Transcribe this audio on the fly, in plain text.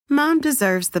Mom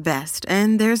deserves the best,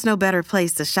 and there's no better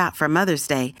place to shop for Mother's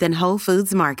Day than Whole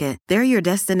Foods Market. They're your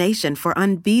destination for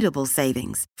unbeatable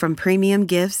savings, from premium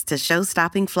gifts to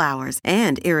show-stopping flowers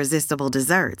and irresistible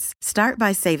desserts. Start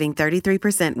by saving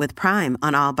 33% with Prime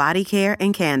on all body care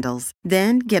and candles.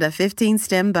 Then get a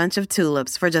 15-stem bunch of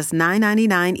tulips for just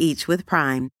 $9.99 each with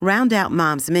Prime. Round out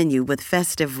Mom's menu with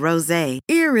festive rosé,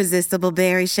 irresistible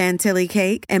berry chantilly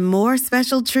cake, and more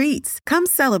special treats. Come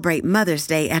celebrate Mother's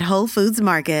Day at Whole Foods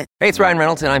Market. Hey, it's Ryan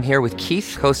Reynolds, and I'm here with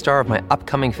Keith, co-star of my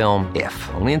upcoming film, If,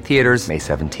 only in theaters May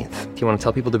 17th. Do you want to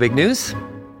tell people the big news?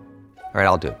 All right,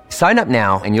 I'll do it. Sign up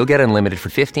now and you'll get unlimited for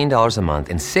 $15 a month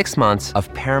and 6 months of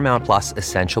Paramount Plus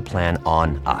Essential Plan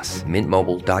on us.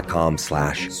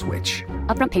 MintMobile.com/switch.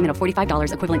 Upfront payment of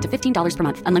 $45 equivalent to $15 per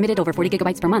month. Unlimited over 40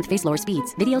 gigabytes per month. Face lower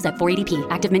speeds. Videos at 480p.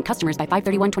 Active Mint customers by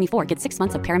 531.24 get 6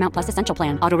 months of Paramount Plus Essential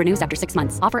Plan. Auto renews after 6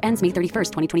 months. Offer ends May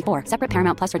 31st, 2024. Separate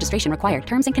Paramount Plus registration required.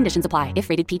 Terms and conditions apply if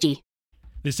rated PG.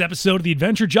 This episode of the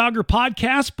Adventure Jogger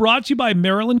podcast brought to you by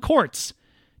Maryland Courts.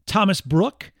 Thomas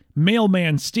Brook,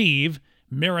 Mailman Steve,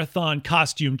 Marathon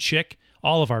Costume Chick,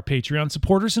 all of our Patreon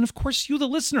supporters, and of course you, the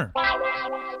listener.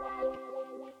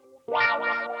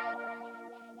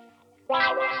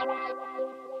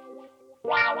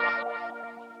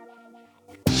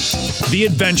 The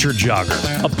Adventure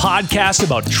Jogger, a podcast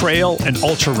about trail and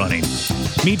ultra running.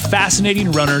 Meet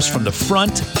fascinating runners from the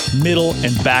front, middle,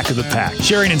 and back of the pack,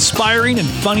 sharing inspiring and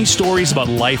funny stories about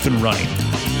life and running.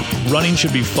 Running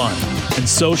should be fun, and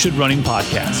so should running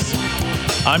podcasts.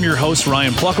 I'm your host,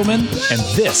 Ryan Pluckelman, and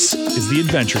this is the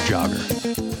Adventure Jogger.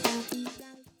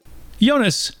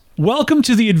 Jonas, welcome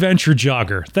to the Adventure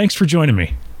Jogger. Thanks for joining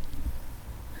me.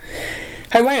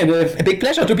 Hi, Ryan. A big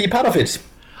pleasure to be part of it.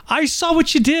 I saw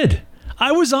what you did.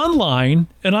 I was online,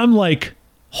 and I'm like,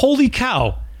 holy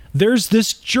cow, there's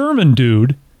this German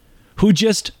dude who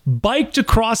just biked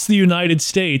across the United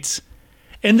States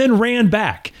and then ran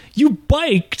back. You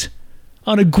biked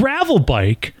on a gravel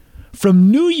bike from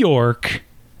New York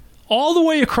all the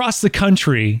way across the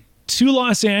country to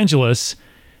Los Angeles,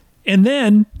 and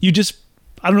then you just,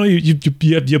 I don't know,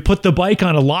 you put the bike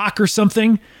on a lock or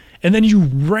something, and then you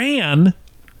ran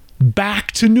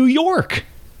back to New York.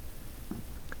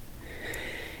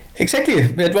 Exactly.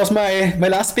 That was my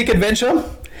last big adventure.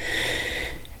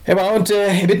 Around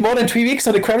a bit more than 3 weeks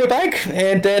on a gravel bike,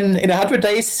 and then in 100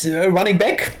 days running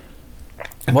back.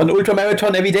 One ultra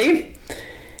marathon every day.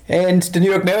 And the New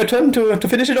York Marathon to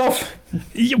finish it off.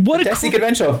 What fantastic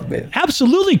adventure.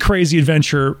 Absolutely crazy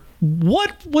adventure.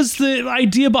 What was the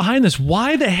idea behind this?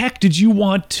 Why the heck did you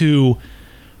want to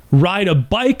ride a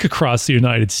bike across the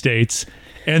United States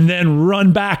and then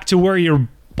run back to where you're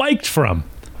biked from?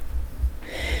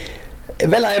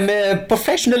 Well, I'm a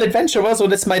professional adventurer, so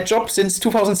that's my job since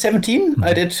 2017.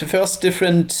 I did first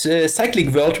different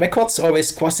cycling world records,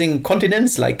 always crossing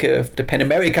continents, like the Pan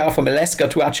America from Alaska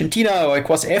to Argentina or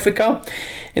across Africa.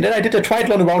 And then I did a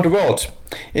triathlon around the world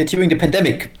during the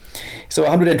pandemic. So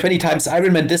 120 times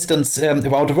Ironman distance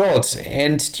around the world.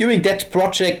 And during that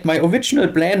project, my original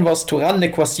plan was to run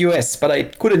across the US, but I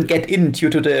couldn't get in due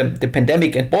to the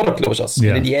pandemic and border closures. Yeah.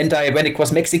 And in the end, I went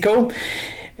across Mexico.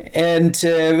 And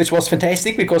which was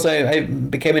fantastic because I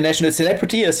became a national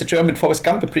celebrity as a German Forrest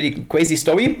Gump, a pretty crazy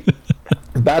story.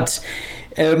 But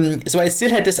so I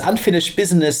still had this unfinished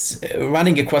business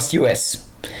running across the US.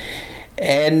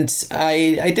 And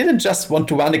I didn't just want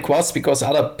to run across because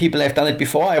other people have done it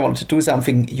before. I wanted to do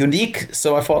something unique.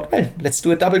 So I thought, well, let's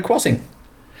do a double crossing.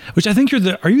 Which I think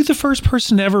are you the first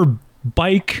person to ever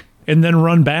bike and then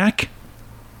run back?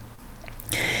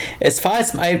 As far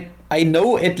as I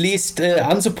know, at least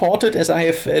unsupported as I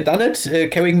have done it,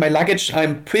 carrying my luggage,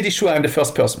 I'm pretty sure I'm the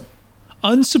first person.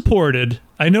 Unsupported.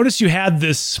 I noticed you had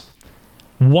this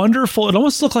wonderful, it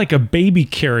almost looked like a baby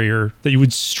carrier that you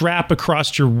would strap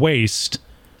across your waist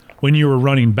when you were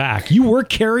running back. You were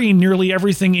carrying nearly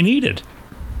everything you needed.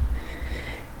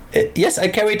 Yes, I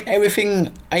carried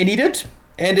everything I needed.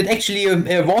 And it actually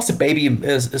was a baby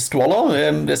stroller.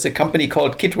 There's a company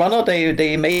called Kid Runner.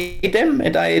 They made them,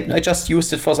 and I just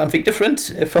used it for something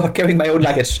different, for carrying my own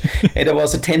luggage. And there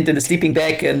was a tent and a sleeping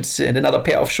bag and another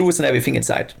pair of shoes and everything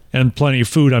inside. And plenty of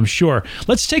food, I'm sure.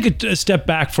 Let's take a step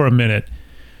back for a minute.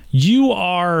 You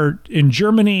are in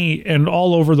Germany and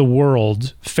all over the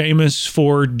world famous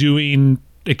for doing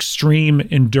extreme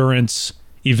endurance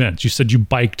events. You said you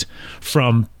biked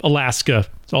from Alaska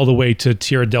all the way to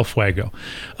Tierra del Fuego.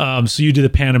 So you did the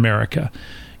Pan America.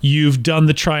 You've done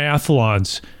the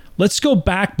triathlons. Let's go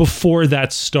back before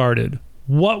that started.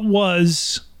 What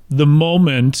was the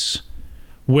moment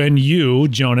when you,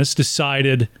 Jonas,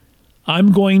 decided,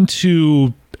 I'm going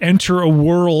to enter a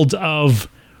world of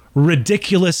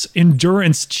ridiculous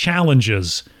endurance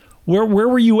challenges. Where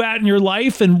were you at in your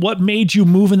life, and what made you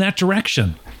move in that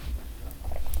direction?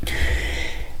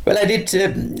 Well, I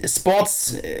did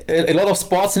sports, a lot of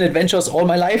sports and adventures all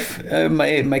my life.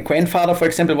 My grandfather, for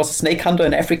example, was a snake hunter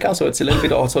in Africa, so it's a little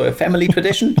bit also a family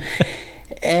tradition.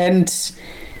 And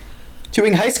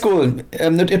during high school,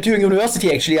 during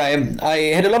university, actually, I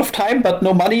had a lot of time but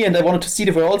no money, and I wanted to see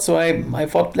the world, so I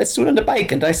thought, let's do it on the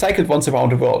bike, and I cycled once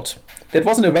around the world. That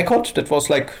wasn't a record, that was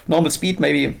like normal speed,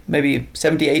 maybe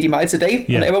 70, 80 miles a day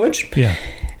on average. Yeah.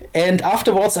 And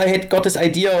afterwards, I had got this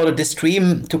idea or this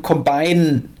dream to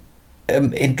combine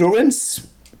endurance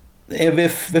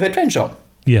with adventure.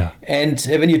 Yeah. And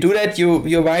when you do that,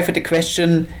 you arrive at the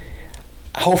question,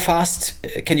 how fast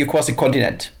can you cross a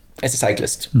continent as a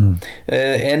cyclist?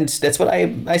 And that's what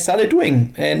I started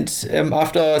doing. And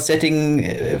after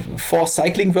setting 4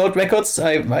 cycling world records,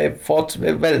 I thought,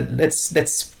 well,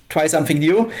 let's try something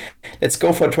new. Let's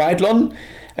go for a triathlon.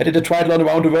 I did a triathlon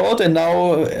around the world, and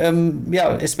now,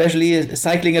 especially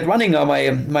cycling and running are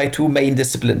my 2 main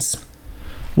disciplines.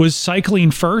 Was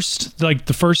cycling first, like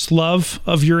the first love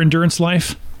of your endurance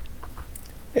life?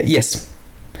 Yes.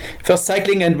 First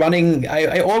cycling and running.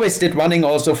 I always did running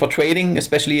also for training,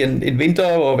 especially in winter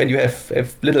or when you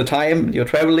have little time, you're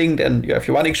traveling, then you have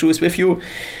your running shoes with you.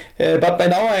 But by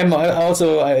now I'm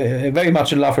also very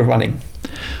much in love with running.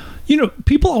 You know,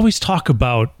 people always talk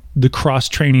about the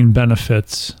cross-training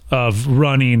benefits of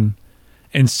running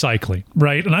and cycling,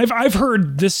 right? And I've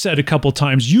heard this said a couple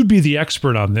times. You'd be the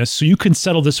expert on this, so you can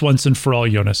settle this once and for all,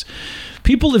 Jonas.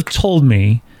 People have told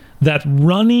me that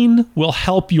running will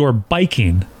help your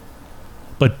biking,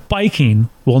 but biking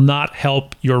will not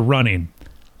help your running.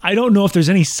 I don't know if there's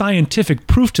any scientific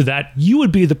proof to that. You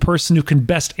would be the person who can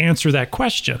best answer that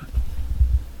question.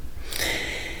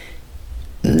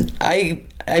 I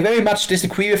very much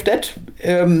disagree with that.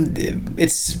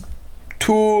 It's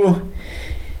too...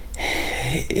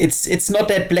 It's not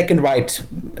that black and white.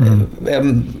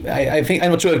 I think, I'm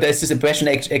not sure if there's this impression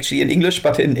actually in English,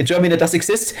 but in German it does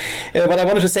exist. What I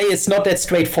wanted to say, it's not that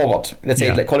straightforward. Let's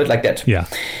say, call it like that. Yeah.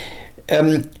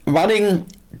 Running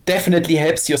definitely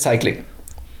helps your cycling.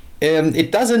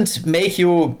 It doesn't make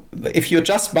you, if you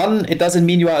just run, it doesn't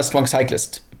mean you are a strong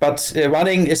cyclist. But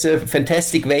running is a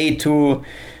fantastic way to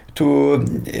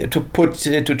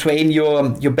train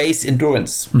your base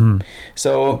endurance.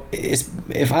 So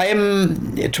if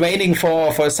I'm training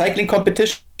for a cycling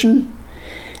competition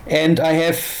and I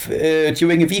have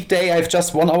during a weekday I have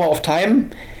just 1 hour of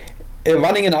time,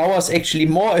 running an hour is actually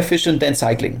more efficient than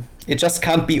cycling. It just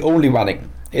can't be only running.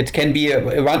 It can be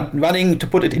running to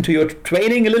put it into your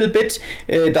training a little bit,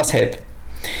 does help.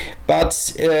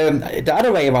 But the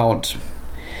other way around,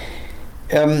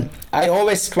 I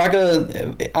always struggle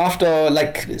after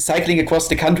like cycling across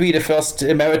the country. The first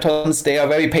marathons, they are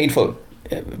very painful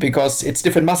because it's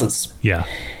different muscles. Yeah.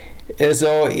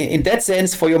 So in that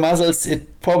sense, for your muscles,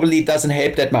 it probably doesn't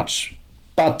help that much.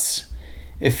 But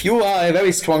if you are a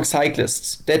very strong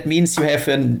cyclist, that means you have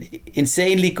an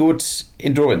insanely good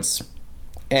endurance.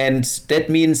 And that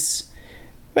means,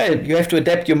 well, you have to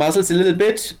adapt your muscles a little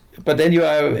bit, but then you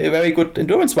are a very good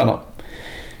endurance runner.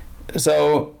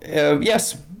 So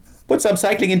yes, put some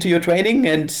cycling into your training,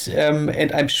 and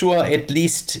I'm sure at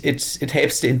least it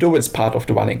helps the endurance part of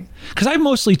the running. Because I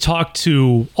mostly talk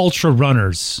to ultra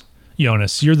runners,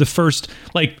 Jonas. You're the first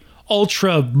like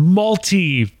ultra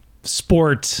multi-sport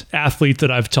athlete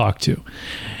that I've talked to.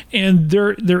 And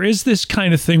there is this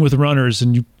kind of thing with runners,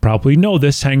 and you probably know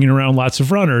this, hanging around lots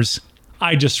of runners.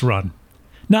 I just run.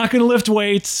 Not going to lift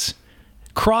weights.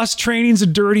 Cross training's a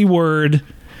dirty word.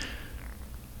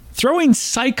 Throwing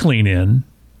cycling in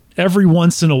every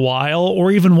once in a while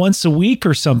or even once a week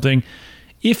or something,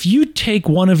 if you take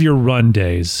one of your run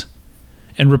days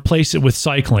and replace it with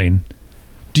cycling,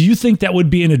 do you think that would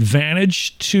be an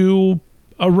advantage to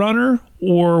a runner,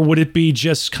 or would it be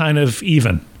just kind of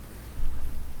even?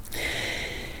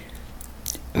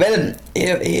 Well,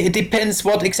 it depends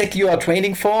what exactly you are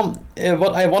training for.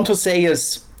 What I want to say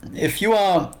is, if you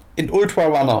are an ultra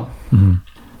runner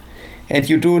and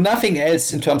you do nothing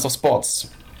else in terms of sports,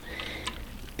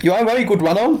 you are a very good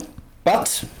runner,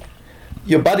 but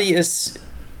your body is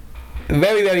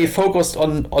very, very focused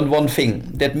on one thing.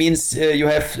 That means you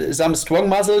have some strong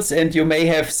muscles and you may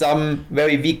have some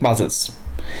very weak muscles.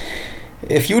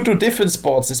 If you do different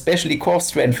sports, especially core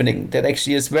strengthening, that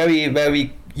actually is very,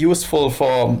 very useful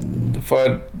for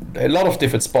a lot of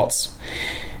different sports.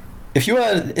 If you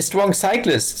are a strong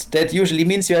cyclist, that usually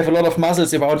means you have a lot of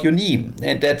muscles around your knee,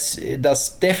 and that does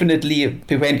definitely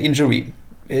prevent injury,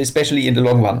 especially in the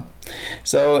long run.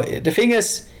 So the thing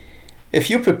is, if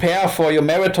you prepare for your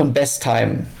marathon best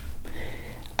time,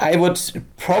 I would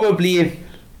probably,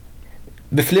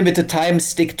 with limited time,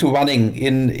 stick to running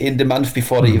in the month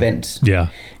before the event. Yeah.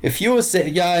 If you say,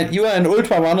 you are an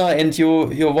ultra runner and you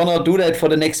want to do that for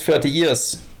the next 30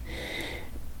 years,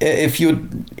 if you,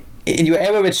 in your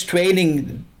average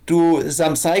training, do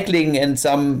some cycling and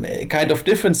some kind of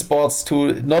different sports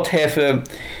to not have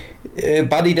a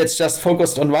body that's just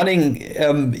focused on running,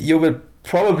 you will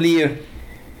probably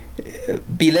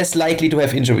be less likely to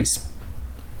have injuries.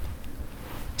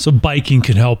 So biking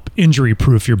can help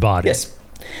injury-proof your body. Yes.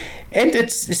 And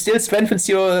it still strengthens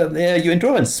your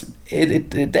endurance.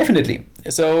 It definitely.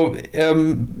 So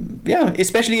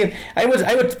especially I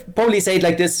would probably say it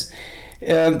like this: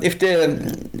 if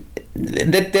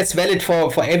that's valid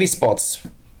for every sports.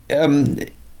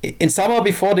 In summer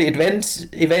before the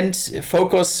event,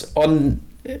 focus on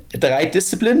the right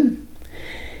discipline.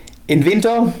 In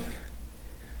winter,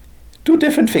 do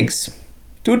different things.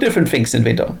 Do different things in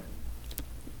winter.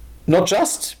 Not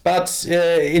just, but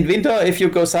in winter, if you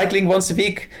go cycling once a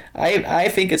week, I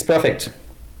think it's perfect.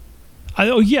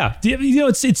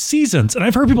 It's seasons, and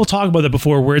I've heard people talk about that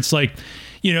before, where it's like,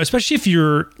 especially if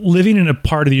you're living in a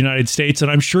part of the United States,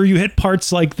 and I'm sure you hit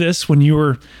parts like this when you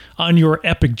were on your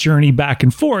epic journey back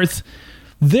and forth.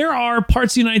 There are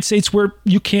parts of the United States where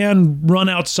you can run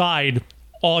outside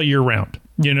all year round.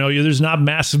 There's not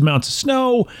massive amounts of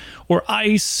snow or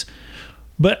ice.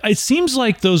 But it seems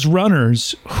like those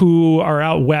runners who are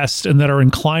out west and that are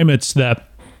in climates that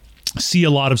see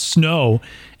a lot of snow,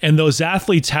 and those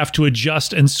athletes have to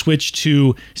adjust and switch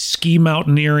to ski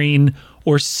mountaineering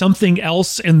or something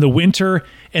else in the winter,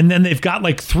 and then they've got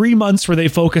like 3 months where they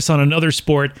focus on another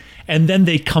sport, and then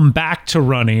they come back to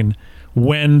running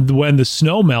when the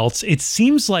snow melts. It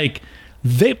seems like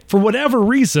they, for whatever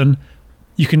reason,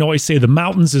 you can always say the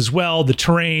mountains as well, the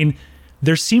terrain,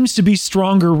 there seems to be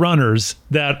stronger runners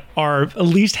that are at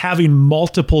least having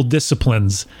multiple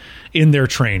disciplines in their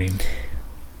training.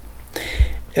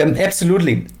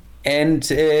 Absolutely. And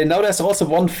now there's also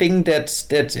one thing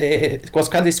that cross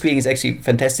country skiing is actually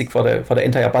fantastic for the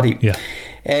entire body. Yeah.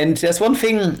 And there's one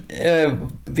thing,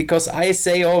 because I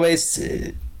say always,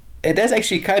 and there's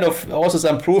actually kind of also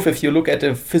some proof if you look at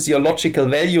the physiological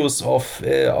values of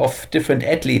different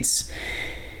athletes.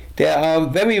 There are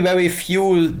very, very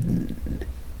few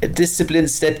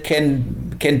disciplines that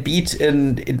can beat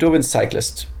an endurance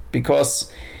cyclist,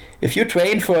 because if you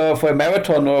train for a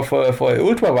marathon or for an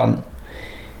ultra run,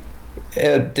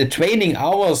 the training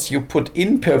hours you put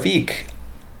in per week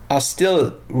are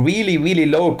still really, really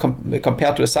low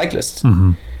compared to a cyclist.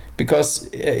 Mm-hmm. Because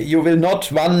you will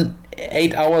not run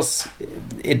 8 hours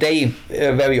a day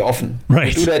very often. Right.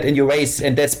 You do that in your race,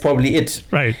 and that's probably it.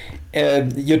 Right.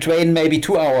 You train maybe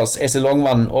 2 hours as a long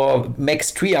one, or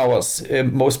max 3 hours,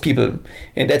 most people,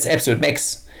 and that's absolute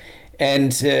max.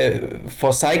 And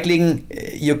for cycling,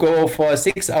 you go for a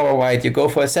 6-hour ride, you go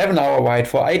for a 7-hour ride,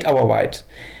 for 8-hour ride,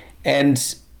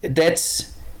 and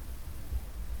that's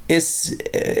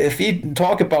if we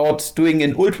talk about doing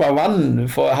an ultra run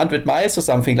for 100 miles or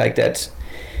something like that.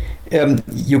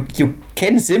 You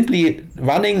can simply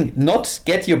running not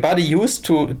get your body used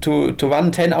to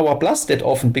run 10-hour plus that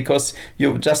often, because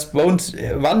you just won't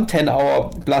run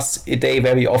 10-hour plus a day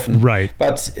very often. Right.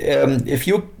 But if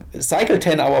you cycle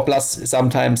 10-hour plus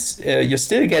sometimes, you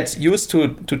still get used to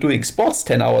doing sports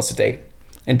 10 hours a day,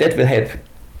 and that will help.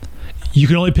 You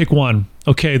can only pick one.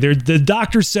 Okay, the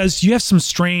doctor says you have some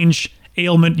strange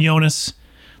ailment, Jonas.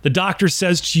 The doctor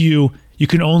says to you, you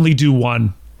can only do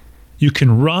one. You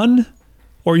can run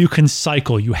or you can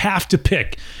cycle. You have to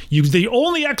pick. The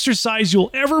only exercise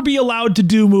you'll ever be allowed to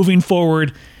do moving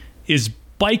forward is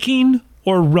biking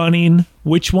or running.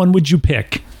 Which one would you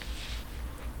pick?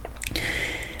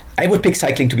 I would pick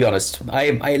cycling, to be honest.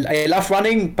 I love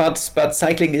running, but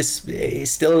cycling is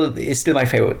still my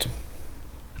favorite.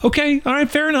 Okay, all right,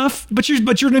 fair enough. But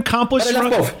you're an accomplished. But I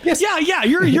love both. Yes. Yeah.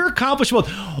 You're accomplished both.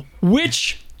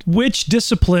 Which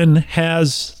discipline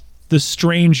has the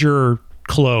stranger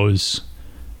clothes?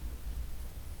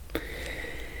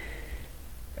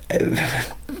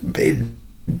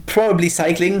 Probably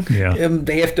cycling. Yeah.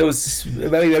 They have those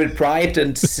very, very bright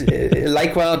and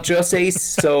lycra jerseys.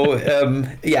 So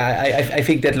I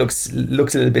think that looks a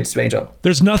little bit stranger.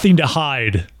 There's nothing to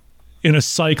hide in a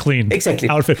cycling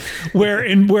outfit.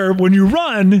 Where when you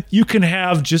run, you can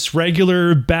have just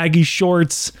regular baggy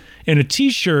shorts and a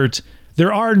t-shirt.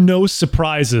 There are no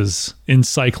surprises in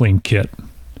cycling kit.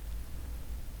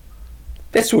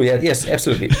 That's true. Yeah. Yes,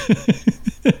 absolutely.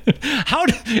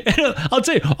 I'll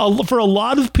tell you, for a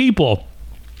lot of people,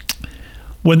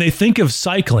 when they think of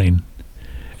cycling,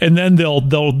 and then they'll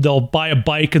buy a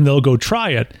bike and they'll go try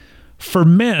it. For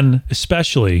men,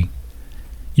 especially,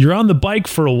 you're on the bike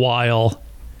for a while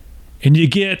and you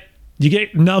get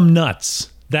numb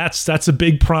nuts. That's a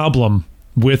big problem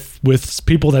with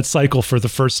people that cycle for the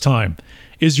first time,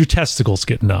 is your testicles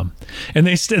get numb. And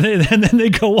and then they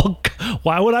go, well,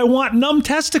 why would I want numb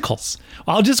testicles?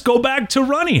 I'll just go back to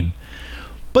running.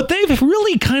 But they've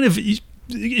really kind of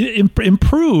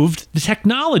improved the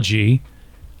technology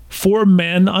for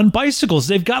men on bicycles.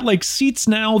 They've got like seats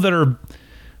now that are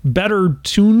better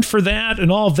tuned for that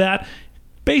and all of that.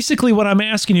 Basically, what I'm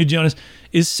asking you, Jonas,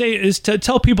 is to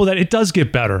tell people that it does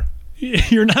get better.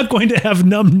 You're not going to have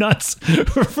numb nuts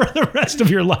for the rest of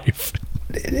your life.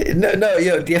 No,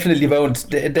 you definitely won't.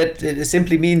 That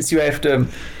simply means you have the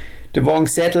wrong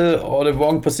saddle or the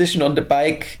wrong position on the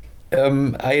bike.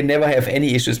 I never have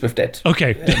any issues with that.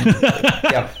 Okay.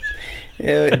 Yeah.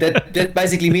 That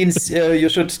basically means you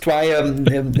should try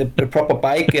a proper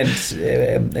bike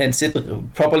and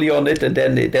sit properly on it, and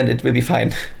then it will be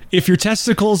fine. If your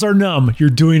testicles are numb, you're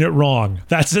doing it wrong.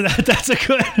 That's a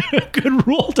good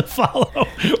rule to follow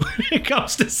when it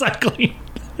comes to cycling.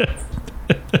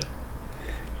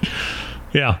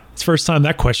 Yeah, it's the first time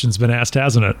that question's been asked,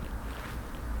 hasn't it?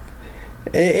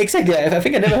 Exactly. I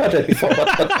think I never heard that before,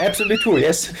 but absolutely true,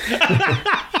 yes.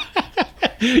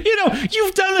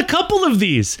 You've done a couple of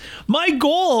these. My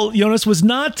goal, Jonas, was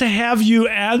not to have you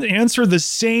answer the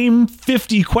same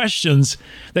 50 questions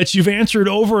that you've answered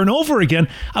over and over again.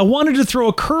 I wanted to throw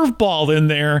a curveball in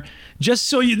there just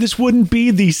so this wouldn't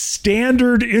be the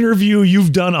standard interview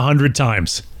you've done 100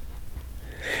 times.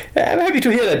 I'm happy to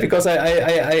hear that, because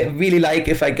I really like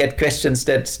if I get questions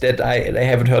that I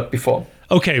haven't heard before.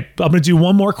 Okay, I'm going to do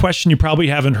one more question you probably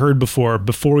haven't heard before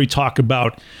we talk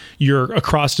about your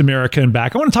across America and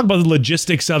back. I want to talk about the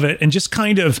logistics of it and just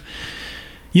kind of,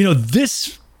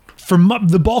 this,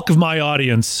 the bulk of my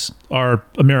audience are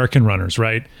American runners,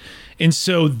 right? And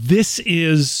so this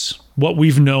is what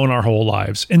we've known our whole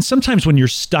lives. And sometimes when you're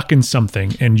stuck in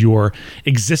something and you're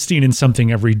existing in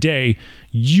something every day,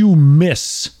 you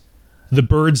miss the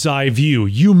bird's eye view.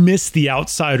 You miss the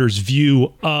outsider's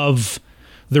view of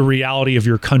the reality of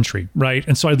your country, right?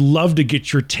 And so I'd love to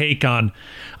get your take on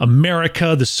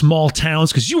America, the small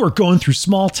towns, because you are going through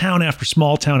small town after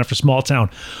small town after small town.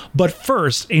 But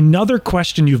first, another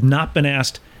question you've not been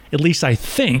asked, at least I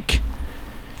think,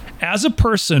 as a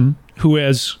person who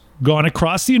has gone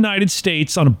across the United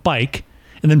States on a bike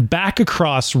and then back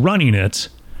across running it,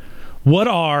 what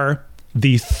are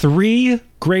the 3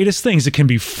 greatest things? It can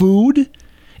be food,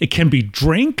 it can be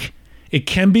drink, it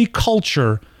can be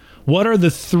culture. What are the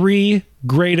 3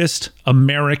 greatest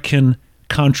American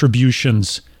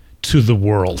contributions to the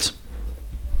world?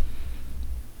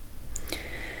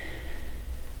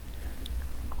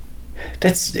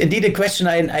 That's indeed a question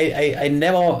I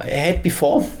never had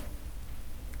before.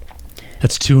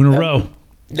 That's 2 in a row.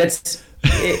 That's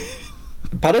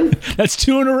pardon? That's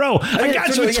 2 in a row. I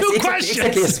got you 2 questions.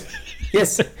 Exactly,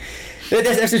 yes.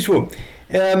 That's absolutely true.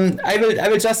 I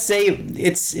will just say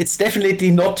it's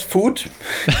definitely not food.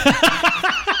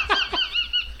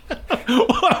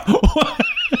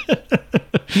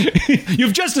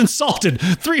 You've just insulted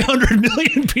 300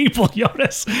 million people,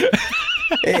 Jonas.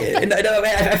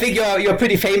 I think you're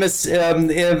pretty famous,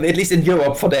 at least in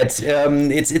Europe, for that.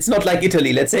 It's not like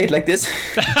Italy. Let's say it like this.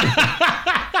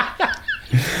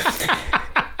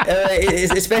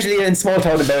 Especially in small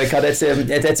town America, that's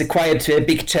a quite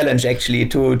big challenge actually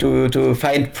to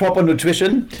find proper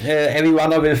nutrition. Every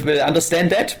runner will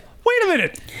understand that. Wait a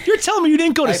minute! You're telling me you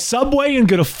didn't go to Subway and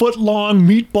get a foot-long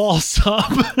meatball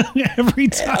sub every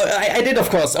time? I did, of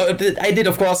course.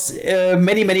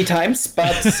 Many times,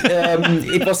 but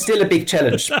it was still a big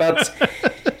challenge. But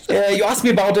you asked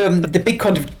me about the big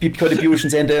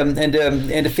contributions and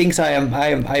the things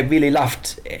I really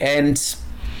loved. And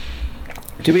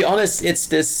to be honest, it's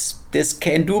this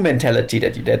can-do mentality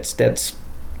that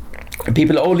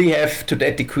people only have to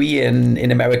that degree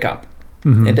in America.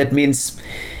 Mm-hmm. And that means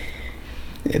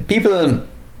a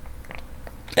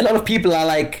lot of people are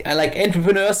like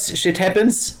entrepreneurs. Shit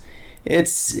happens.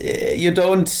 It's you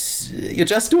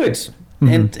just do it.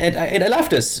 Mm-hmm. And I love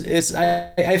this.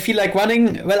 I feel like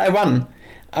running. Well, I run.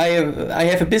 I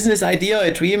have a business idea, a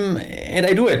dream, and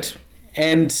I do it.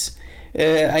 And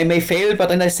I may fail, but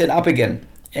then I set up again.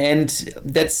 And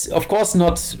that's of course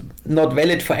not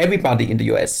valid for everybody in the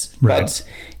US. Right.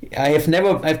 But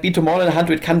I've been to more than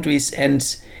 100 countries,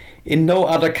 and in no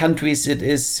other countries it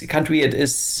is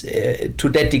to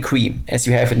that degree as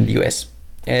you have in the US.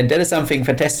 And that is something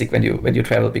fantastic when you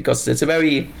travel, because it's a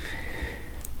very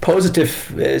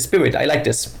positive spirit. I like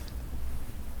this.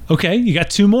 Okay, you got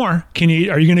 2 more.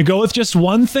 Are you going to go with just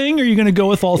one thing, or are you going to go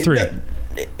with all 3?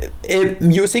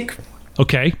 Music.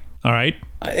 Okay, all right.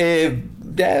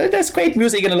 there's great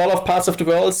music in a lot of parts of the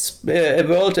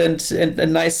world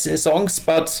and nice songs,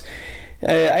 but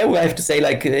I would have to say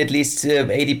like at least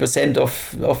 80%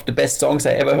 of the best songs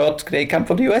I ever heard, they come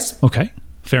from the US. Okay,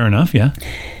 fair enough, yeah.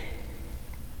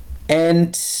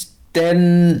 And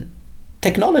then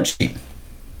technology.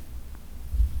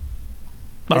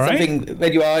 All right. Something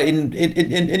when you are in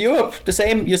Europe, the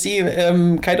same. You see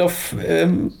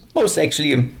most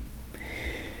actually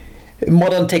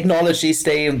modern technologies,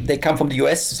 they come from the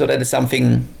US. So that is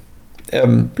something,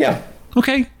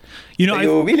 Okay.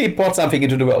 You really brought something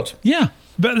into the world. Yeah.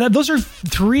 But those are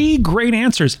three great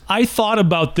answers. I thought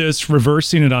about this,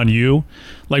 reversing it on you.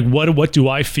 Like, what do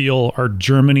I feel are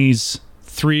Germany's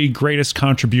three greatest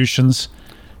contributions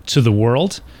to the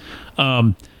world?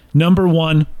 Number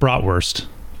one, bratwurst.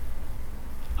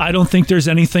 I don't think there's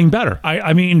anything better.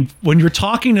 I mean, when you're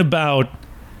talking about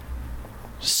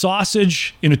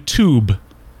sausage in a tube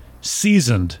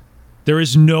seasoned, there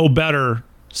is no better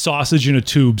sausage in a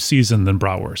tube seasoned than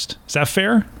bratwurst. Is that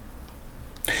fair?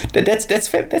 That's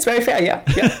fair. That's very fair. Yeah.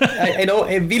 I know.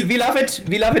 We love it.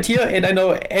 We love it here, and I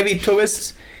know every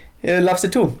tourist loves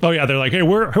it too. Oh yeah, they're like, hey,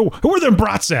 who are them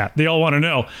brats at? They all want to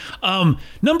know.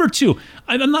 Number two,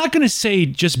 I'm not going to say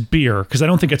just beer because I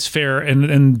don't think it's fair,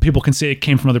 and people can say it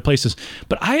came from other places.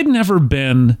 But I had never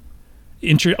been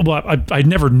I'd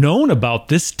never known about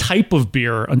this type of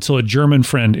beer until a German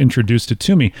friend introduced it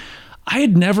to me. I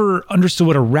had never understood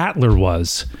what a Radler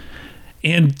was,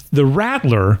 and the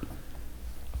Radler,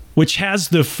 which has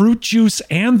the fruit juice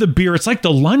and the beer, it's like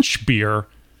the lunch beer.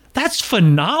 That's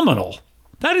phenomenal.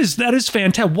 That is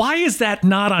fantastic. Why is that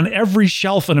not on every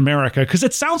shelf in America? Because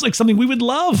it sounds like something we would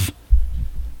love.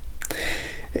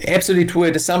 Absolutely true.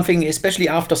 It is something, especially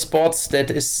after sports,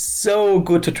 that is so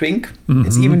good to drink. Mm-hmm.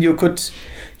 It's even you could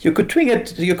drink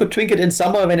it. You could drink it in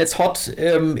summer when it's hot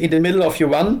in the middle of your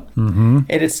run, and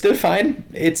it's still fine.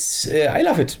 I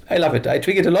love it. I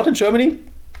drink it a lot in Germany.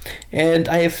 And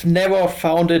I have never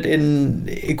found it in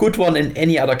a good one in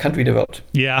any other country in the world.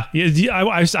 Yeah.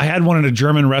 I had one in a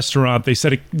German restaurant. They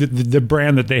said the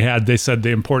brand that they had, they said they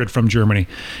imported from Germany.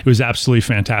 It was absolutely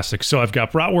fantastic. So I've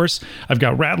got bratwurst, I've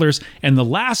got Radlers, and the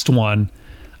last one,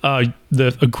 a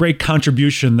great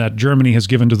contribution that Germany has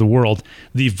given to the world,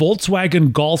 the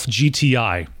Volkswagen Golf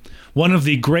GTI, one of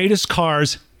the greatest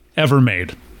cars ever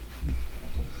made.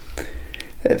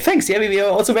 Thanks. Yeah, we are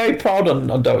also very proud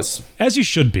on those. As you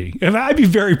should be. I'd be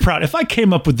very proud. If I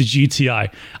came up with the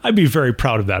GTI, I'd be very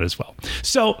proud of that as well.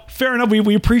 So, fair enough.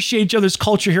 We appreciate each other's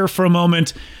culture here for a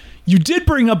moment. You did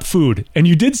bring up food, and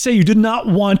you did say you did not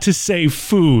want to say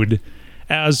food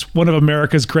as one of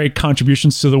America's great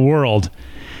contributions to the world.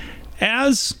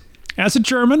 As a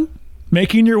German,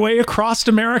 making your way across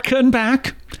America and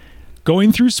back,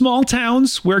 going through small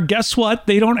towns where, guess what?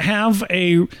 They don't have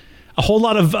a whole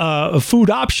lot of food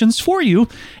options for you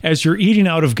as you're eating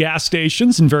out of gas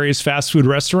stations and various fast food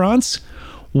restaurants.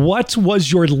 What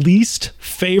was your least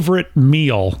favorite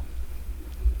meal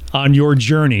on your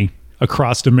journey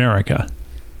across America?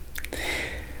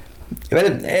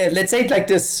 Well, let's say it like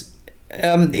this.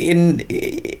 In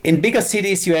bigger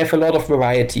cities, you have a lot of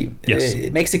variety. Yes.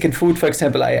 Mexican food, for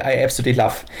example, I absolutely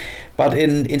love. But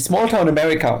in small town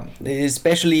America,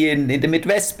 especially in the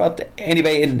Midwest, but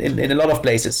anyway, in a lot of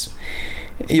places,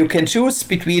 you can choose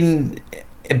between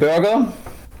a burger,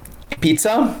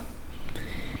 pizza,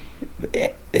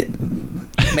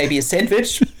 maybe a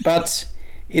sandwich, but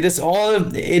it is all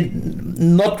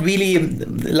not really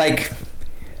like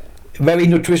very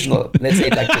nutritional. Let's say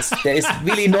it like this. There is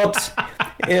really not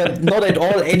at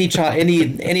all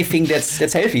anything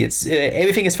that's healthy. It's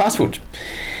everything is fast food.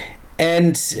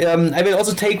 And I will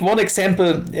also take one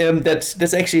example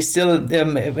that's actually still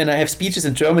when I have speeches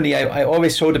in Germany, I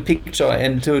always show the picture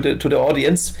and to the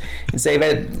audience and say,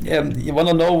 well, you want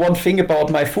to know one thing about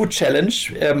my food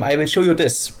challenge? I will show you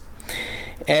this.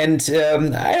 And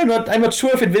I'm not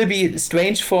sure if it will be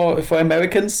strange for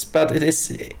Americans, but it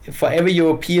is for every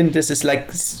European. This is like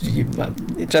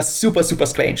just super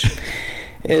strange.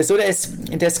 So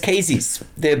there's Casey's,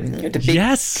 the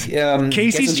big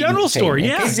Casey's General Store.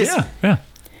 Yeah.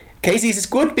 Casey's is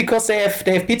good because they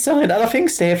have pizza and other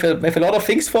things. They have a lot of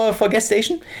things for gas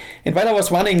station. And when I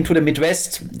was running to the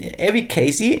Midwest, every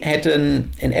Casey had an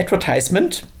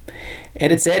advertisement,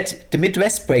 and it said the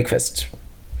Midwest breakfast.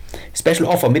 Special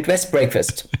offer, Midwest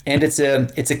breakfast, and it's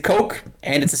a Coke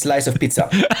and it's a slice of pizza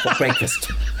for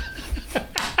breakfast.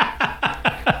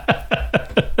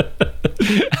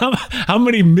 How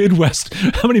many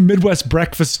Midwest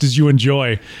breakfasts did you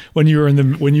enjoy when you were in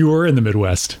the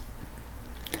Midwest?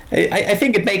 I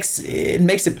think it makes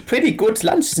a pretty good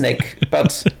lunch snack,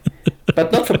 but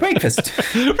but not for breakfast.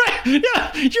 Right?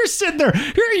 Yeah, you're sitting there.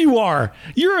 Here you are.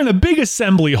 You're in a big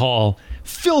assembly hall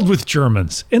filled with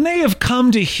Germans, and they have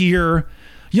come to hear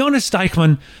Jonas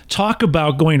Deichmann talk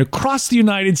about going across the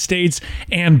United States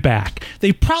and back.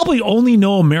 They probably only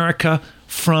know America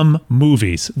from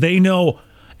movies. They know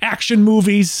action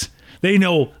movies. They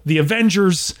know the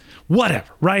Avengers, whatever,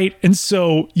 right? And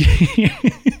so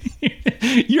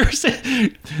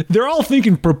they're all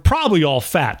thinking we're probably all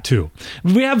fat too.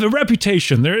 We have the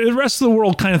reputation. The rest of the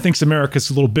world kind of thinks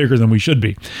America's a little bigger than we should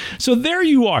be. So there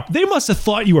you are. They must have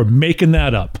thought you were making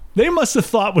that up. They must have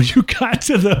thought when you got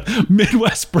to the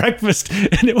Midwest breakfast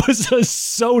and it was a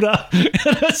soda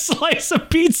and a slice of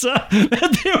pizza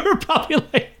that they were probably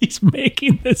like, he's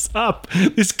making this up.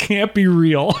 This can't be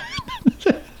real.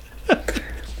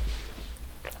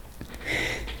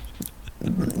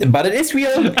 But it is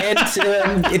real, and it's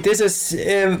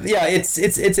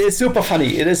super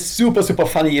funny. It is super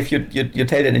funny if you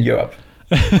tell it in Europe.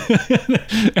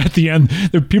 At the end,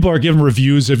 people are giving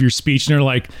reviews of your speech, and they're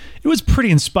like, "It was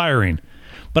pretty inspiring."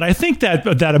 But I think that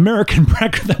American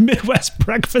the Midwest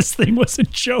breakfast thing was a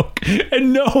joke.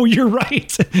 And no, you're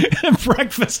right.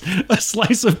 Breakfast, a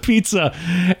slice of pizza,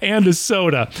 and a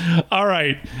soda. All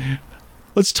right,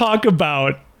 let's talk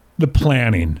about the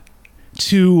planning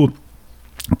to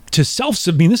self.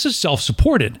 I mean, this is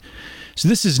self-supported. So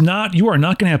this is not, you are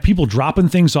not going to have people dropping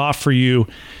things off for you.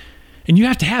 And you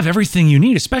have to have everything you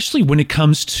need, especially when it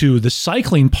comes to the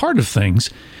cycling part of things.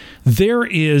 There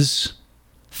is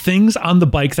things on the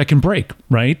bike that can break,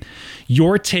 right?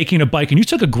 You're taking a bike, and you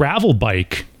took a gravel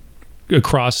bike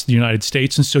across the United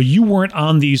States, and so you weren't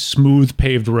on these smooth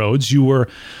paved roads. You were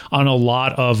on a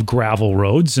lot of gravel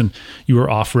roads, and you were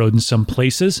off-road in some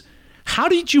places. How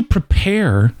did you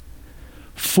prepare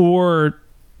for,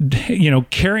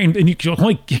 carrying, and it's not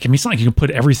like you can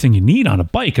put everything you need on a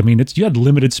bike. I mean, you had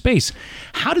limited space.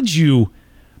 How did you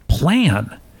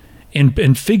plan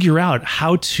and figure out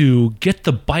how to get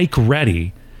the bike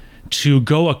ready to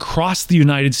go across the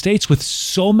United States with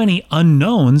so many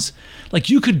unknowns?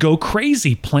 Like, you could go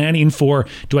crazy planning for,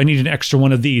 do I need an extra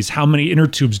one of these? How many inner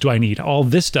tubes do I need? All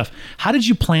this stuff. How did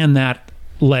you plan that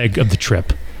leg of the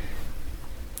trip?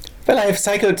 Well, I have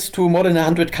cycled to more than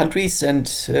 100 countries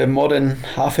and more than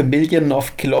 500,000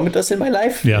 of kilometers in my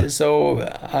life. Yeah. So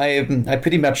I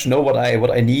pretty much know what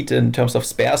I need in terms of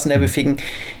spares and everything.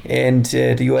 And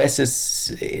the US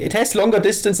it has longer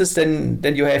distances than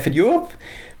you have in Europe.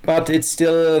 But it's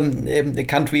still a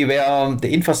country where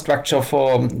the infrastructure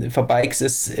for bikes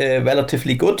is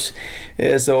relatively good.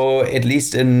 So at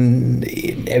least in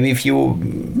every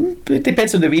few, it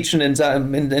depends on the region. In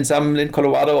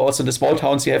Colorado, also the small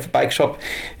towns, you have a bike shop.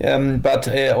 But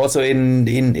also in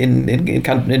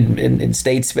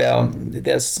states where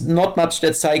there's not much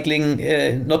that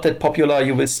cycling, not that popular,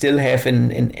 you will still have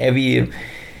in every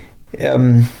a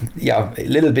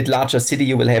little bit larger city,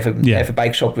 you will have a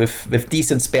bike shop with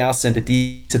decent spares and a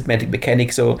decent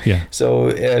mechanic. So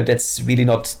that's really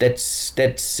not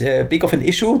that big of an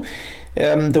issue.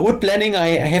 The route planning,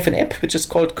 I have an app which is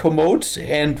called Komoot,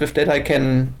 and with that I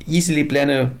can easily plan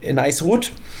a nice route.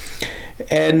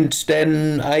 And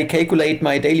then I calculate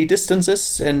my daily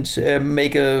distances and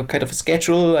make a kind of a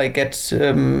schedule. I get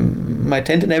my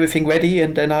tent and everything ready,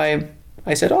 and then I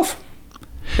set off.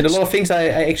 And a lot of things I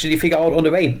actually figure out on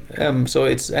the way. So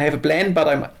I have a plan, but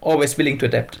I'm always willing to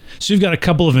adapt. So you've got a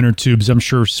couple of inner tubes, I'm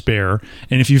sure, spare.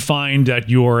 And if you find that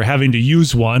you're having to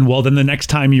use one, well, then the next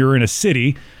time you're in a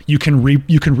city, you can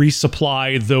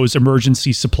resupply those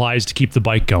emergency supplies to keep the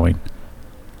bike going.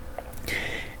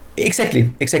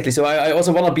 Exactly. So I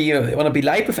also want to be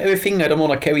light with everything. I don't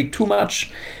want to carry too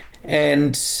much.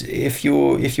 And if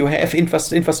you have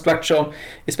infrastructure,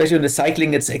 especially on the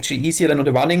cycling, it's actually easier than on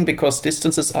the running because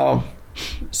distances are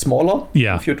smaller.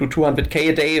 Yeah. If you do 200k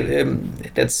a day,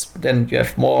 then you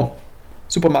have more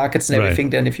supermarkets and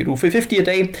everything than if you do 350 a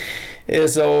day. I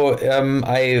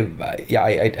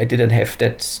didn't have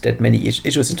that many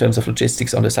issues in terms of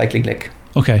logistics on the cycling leg.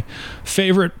 Okay.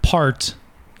 Favorite part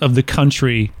of the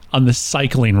country on the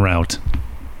cycling route?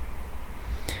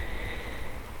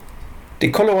 The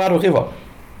Colorado River.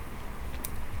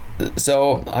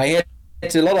 So I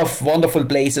had a lot of wonderful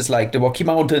places like the Rocky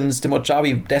Mountains, the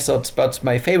Mojave Desert, but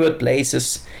my favorite place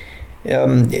is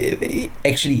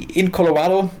actually in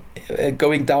Colorado,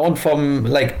 going down from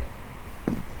like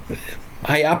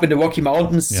high up in the Rocky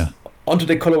Mountains onto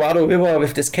the Colorado River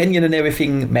with this canyon and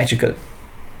everything. Magical.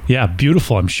 Yeah,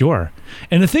 beautiful, I'm sure.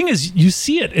 And the thing is, you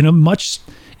see it in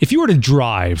if you were to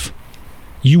drive,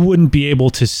 you wouldn't be able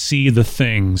to see the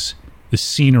things, the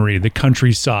scenery, the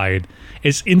countryside,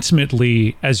 as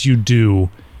intimately as you do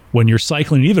when you're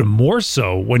cycling, even more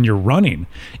so when you're running.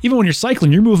 Even when you're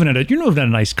cycling, you're moving at a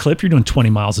nice clip. You're doing 20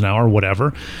 miles an hour,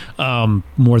 whatever,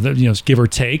 more than, give or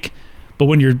take. But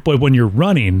when you're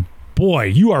running, boy,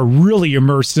 you are really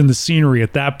immersed in the scenery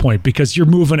at that point, because you're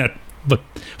moving at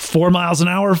 4 miles an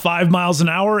hour, 5 miles an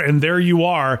hour, and there you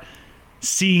are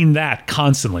seeing that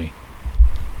constantly.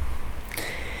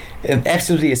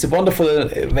 Absolutely. It's a wonderful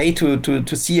way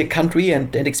to see a country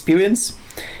and experience.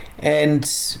 And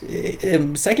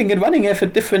cycling and running have a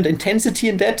different intensity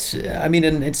in that. I mean,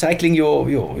 in cycling,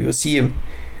 you see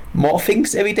more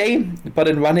things every day, but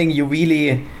in running, you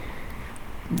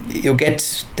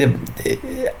get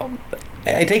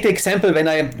I take the example when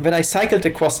I cycled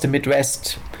across the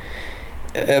Midwest,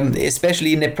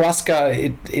 especially in Nebraska,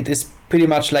 it is pretty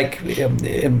much like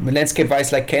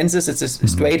landscape-wise like Kansas. It's a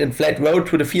straight and flat road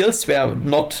through the fields where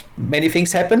not many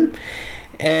things happen.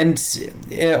 And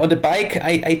on the bike,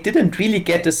 I didn't really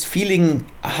get this feeling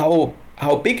how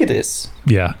big it is.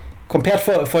 Yeah. Compared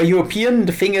for European,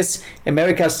 the thing is,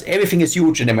 everything is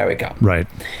huge in America. Right.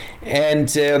 And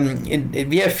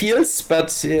we have fields,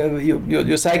 but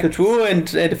you cycle through,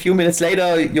 and a few minutes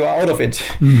later you're out of it.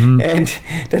 Mm-hmm. And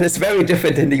that is very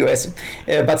different in the US.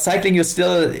 But cycling, you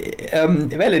still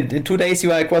in 2 days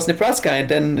you are across Nebraska, and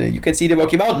then you can see the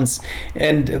Rocky Mountains.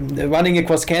 And running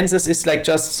across Kansas is like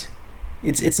just.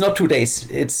 It's not 2 days.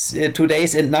 It's 2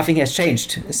 days and nothing has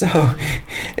changed. So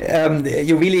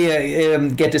you really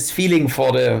get this feeling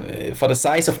for the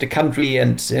size of the country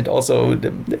and also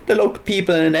the local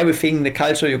people and everything, the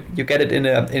culture. You get it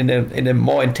in a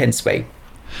more intense way.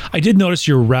 I did notice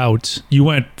your route. You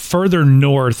went further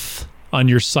north on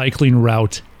your cycling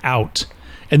route out,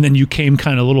 and then you came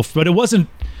kind of a little. But it wasn't.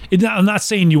 I'm not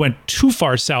saying you went too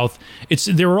far south.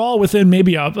 They were all within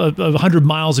maybe 100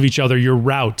 miles of each other, your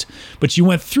route. But you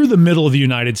went through the middle of the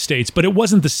United States, but it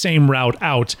wasn't the same route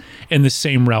out and the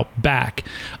same route back.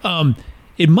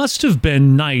 It must have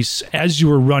been nice as you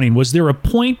were running. Was there a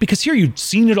point, because here you'd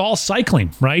seen it all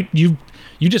cycling, right? You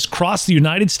just crossed the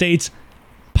United States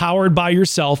powered by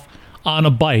yourself on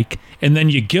a bike, and then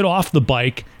you get off the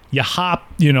bike, you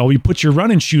hop, you put your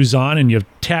running shoes on and you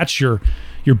attach your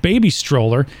baby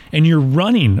stroller, and you're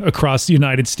running across the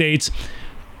United States.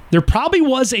 There probably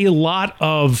was a lot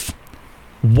of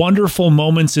wonderful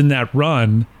moments in that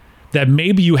run that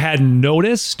maybe you hadn't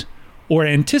noticed or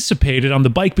anticipated on the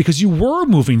bike, because you were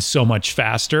moving so much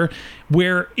faster,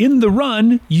 where in the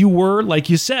run you were, like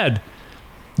you said,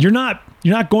 you're not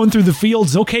going through the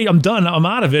fields, okay, I'm done, I'm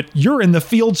out of it. You're in the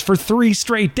fields for 3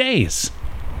 straight days.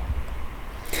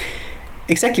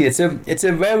 Exactly, it's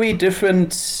a very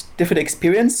different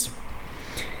experience,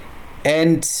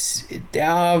 and there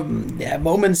are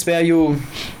moments where you're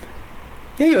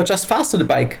just fast on the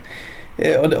bike,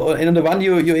 and on the one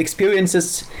you experience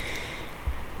this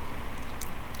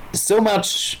so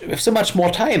much more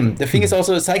time. The thing is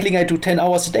also, cycling, I do 10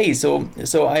 hours a day, so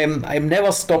I'm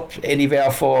never stopped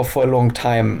anywhere for a long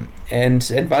time,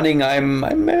 and running I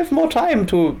have more time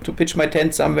to pitch my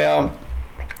tent somewhere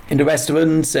in the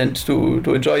restaurants and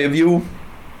to enjoy a view.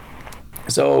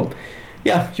 So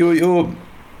yeah, you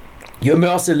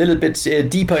immerse a little bit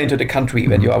deeper into the country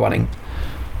when you are running.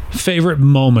 Favorite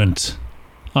moment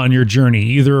on your journey,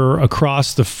 either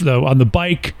across on the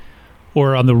bike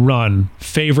or on the run?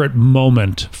 Favorite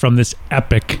moment from this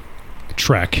epic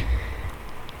trek?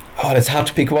 Oh, that's hard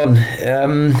to pick one.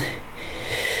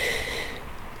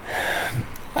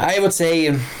 I would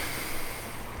say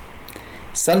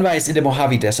sunrise in the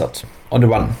Mojave Desert on the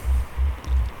run.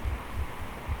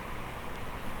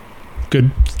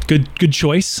 Good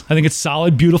choice. I think it's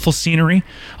solid, beautiful scenery.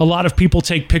 A lot of people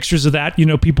take pictures of that.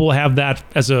 People have that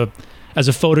as a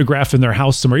photograph in their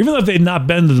house somewhere. Even though if they've not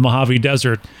been to the Mojave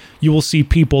Desert, you will see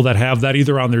people that have that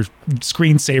either on their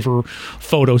screensaver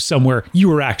photo somewhere. You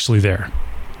were actually there.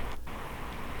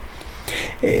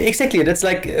 Exactly. That's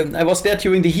like I was there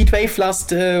during the heat wave last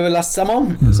summer.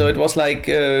 Mm-hmm. So it was like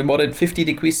more than 50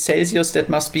 degrees Celsius. That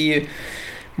must be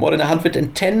more than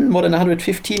 110, more than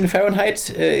 115 Fahrenheit.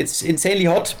 It's insanely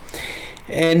hot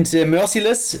and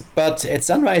merciless. But at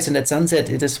sunrise and at sunset,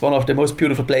 it is one of the most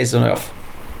beautiful places on Earth.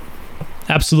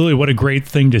 Absolutely. What a great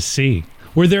thing to see.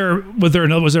 Was there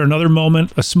another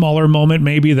moment, a smaller moment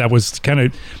maybe, that was kind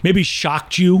of maybe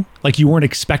shocked you, like you weren't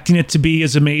expecting it to be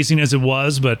as amazing as it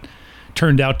was, but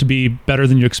turned out to be better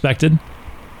than you expected?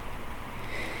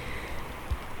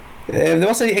 There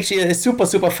was actually a super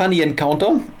funny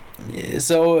encounter.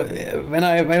 So when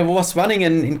I was running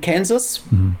in Kansas,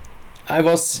 mm-hmm. I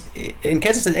was in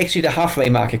Kansas, is actually the halfway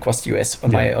mark across the US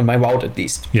on my route at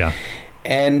least. Yeah.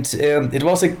 And it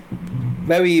was a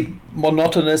very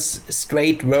monotonous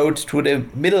straight road through the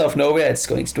middle of nowhere. It's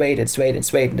going straight and straight and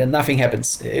straight, and then nothing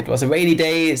happens. It was a rainy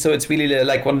day, so it's really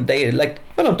like one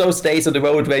of those days on the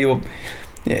road where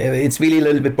it's really a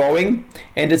little bit boring.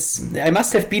 And I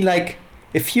must have been like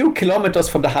a few kilometers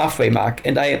from the halfway mark,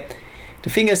 and the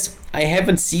thing is, I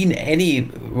haven't seen any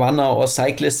runner or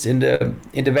cyclist in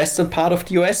the western part of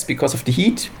the US because of the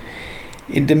heat.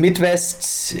 In the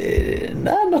Midwest,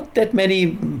 not that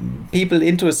many people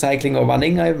into cycling or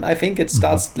running. I think it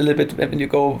starts a little bit when you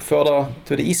go further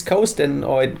to the East Coast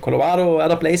or in Colorado or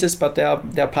other places, but there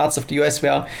are parts of the US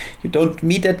where you don't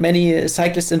meet that many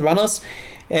cyclists and runners.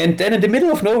 And then in the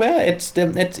middle of nowhere, at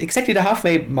exactly the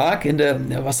halfway mark,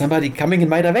 there was somebody coming in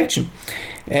my direction.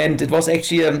 And it was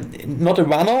actually not a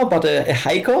runner, but a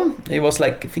hiker. He was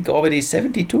like, I think already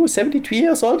 72, 73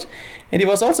 years old. And he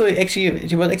was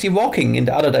actually walking in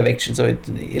the other direction. So a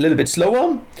little bit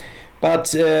slower.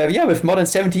 But with more than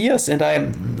 70 years, and I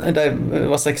it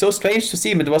was like so strange to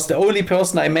see him. It was the only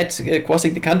person I met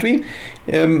crossing the country,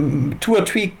 2 or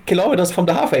 3 kilometers from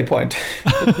the halfway point.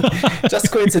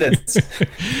 Just coincidence.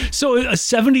 So a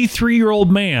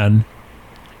 73-year-old man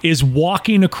is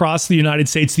walking across the United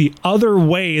States the other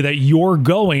way that you're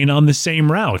going on the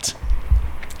same route.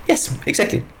 Yes,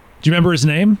 exactly. Do you remember his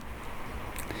name?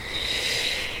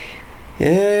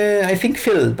 I think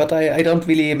Phil, but I don't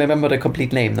really remember the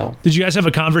complete name now. Did you guys have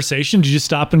a conversation? Did you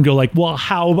stop and go like, well,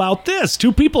 how about this?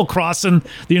 2 people crossing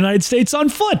the United States on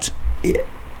foot.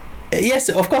 Yes,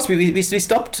 of course. We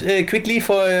stopped quickly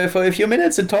for a few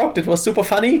minutes and talked. It was super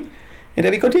funny. And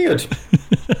then we continued.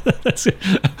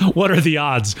 What are the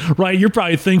odds, right? You're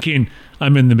probably thinking,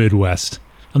 I'm in the Midwest.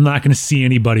 I'm not going to see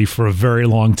anybody for a very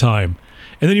long time.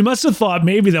 And then you must have thought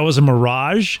maybe that was a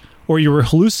mirage or you were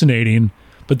hallucinating.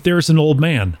 But there's an old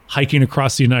man hiking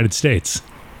across the United States.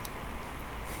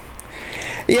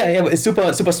 Yeah, it's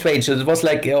super strange. It was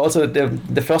like also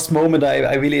the first moment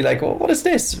I really like, oh, what is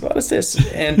this?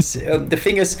 And the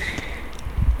thing is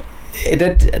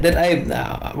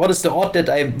what is the odd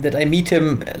that I meet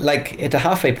him like at the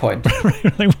halfway point?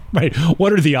 Right.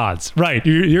 What are the odds? Right.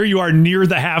 Here you are near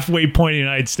the halfway point in the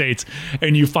United States,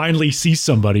 and you finally see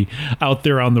somebody out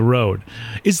there on the road.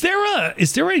 Is there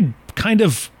a kind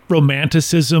of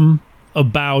romanticism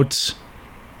about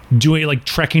doing like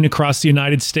trekking across the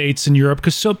United States and Europe,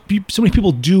 because so many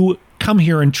people do come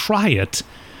here and try it?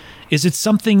 Is it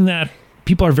something that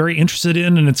people are very interested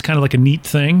in, and it's kind of like a neat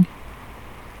thing?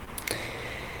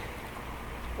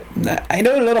 I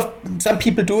know some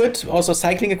people do it, also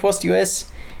cycling across the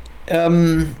US. I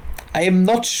am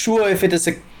not sure if it is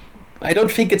I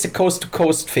don't think it's a coast to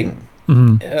coast thing.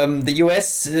 Mm-hmm. The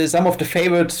US, some of the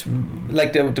favorites,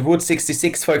 like the Route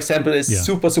 66, for example, is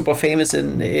super famous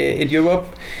in Europe.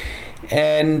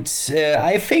 And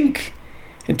I think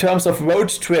in terms of road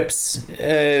trips,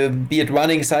 be it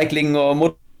running, cycling, or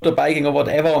motorbiking or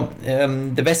whatever,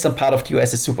 the western part of the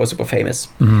US is super famous.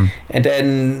 Mm-hmm. And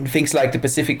then things like the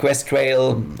Pacific Crest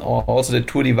Trail or also the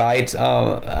Tour Divide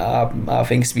are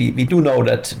things we do know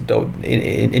that though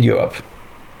in Europe.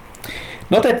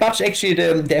 Not that much, actually,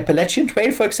 the Appalachian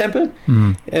Trail, for example,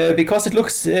 because it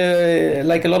looks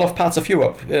like a lot of parts of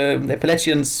Europe. The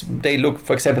Appalachians, they look,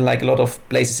 for example, like a lot of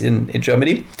places in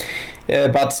Germany.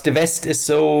 But the West is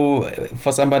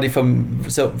for somebody from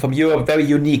Europe, very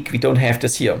unique. We don't have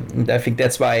this here. And I think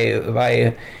that's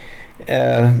why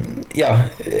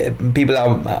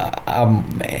people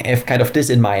have kind of this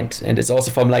in mind. And it's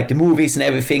also from like the movies and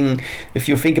everything. If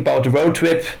you think about the road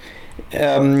trip,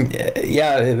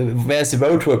 where's the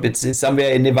road trip? It's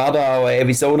somewhere in Nevada or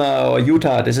Arizona or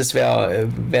Utah. This is where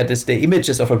the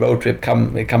images of a road trip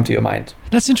come to your mind.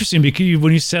 That's interesting, because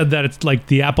when you said that it's like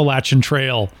the Appalachian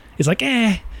Trail, it's like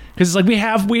because it's like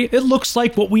it looks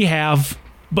like what we have,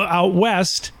 but out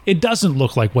west it doesn't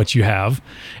look like what you have,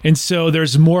 and so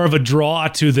there's more of a draw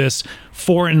to this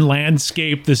foreign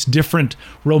landscape, this different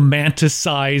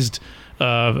romanticized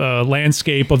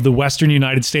landscape of the western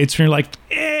United States. And you're like,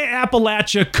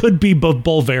 Appalachia could be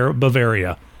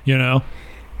Bavaria, you know?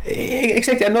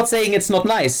 Exactly. I'm not saying it's not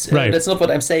nice. Right. That's not what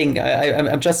I'm saying.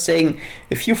 I'm just saying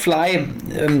if you fly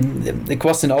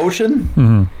across an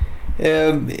ocean,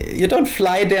 you don't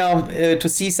fly there to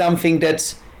see something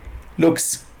that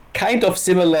looks kind of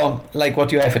similar like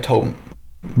what you have at home.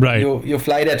 Right. You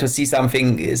fly there to see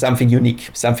something unique,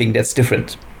 something that's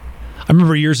different. I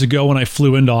remember years ago when I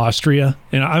flew into Austria,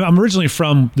 and I'm originally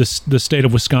from the state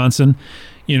of Wisconsin.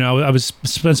 You know, I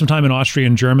spent some time in Austria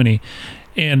and Germany,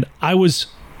 and I was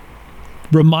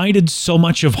reminded so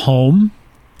much of home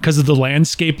because of the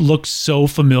landscape looked so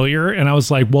familiar. And I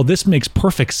was like, well, this makes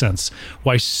perfect sense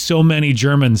why so many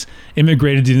Germans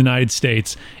immigrated to the United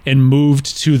States and moved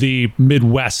to the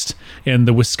Midwest in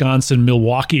the Wisconsin,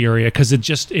 Milwaukee area, because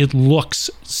it looks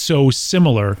so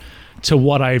similar to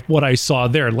what I saw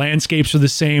there. Landscapes are the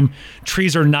same.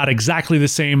 Trees are not exactly the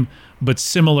same, but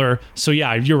similar. So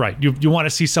yeah, you're right. You want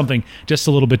to see something just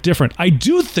a little bit different. I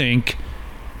do think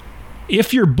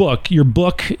if your book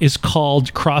is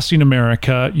called Crossing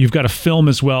America, you've got a film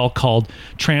as well called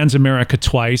Trans-America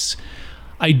Twice.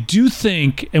 I do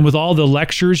think, and with all the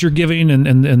lectures you're giving and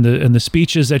the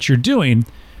speeches that you're doing,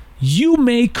 you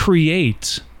may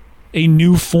create a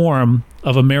new form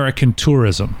of American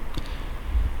tourism.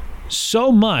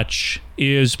 So much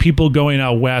is people going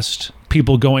out west,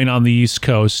 people going on the East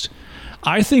Coast.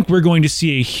 I think we're going to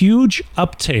see a huge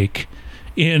uptake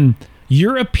in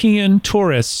European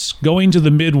tourists going to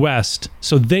the Midwest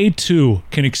so they too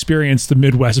can experience the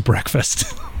Midwest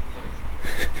breakfast.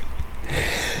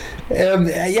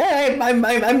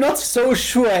 I'm not so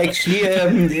sure actually.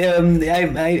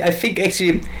 I think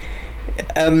actually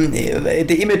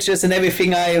the images and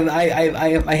everything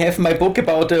I have in my book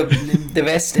about the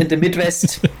West and the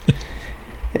Midwest.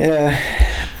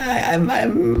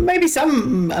 Maybe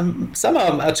some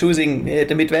are choosing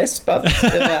the Midwest, but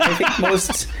I think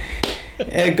most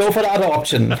go for the other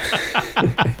option.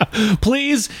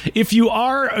 Please, if you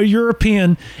are a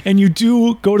European and you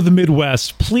do go to the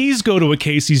Midwest, please go to a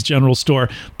Casey's General Store.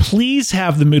 Please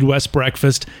have the Midwest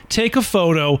breakfast. Take a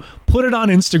photo, put it on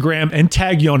Instagram, and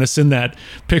tag Jonas in that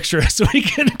picture so we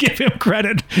can give him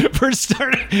credit for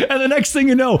starting. And the next thing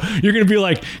you know, you're going to be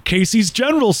like, Casey's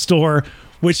General Store,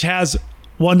 which has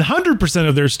 100%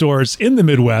 of their stores in the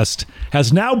Midwest,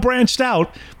 has now branched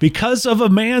out because of a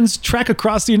man's trek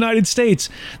across the United States.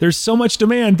 There's so much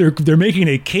demand. They're making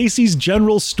a Casey's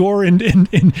General Store in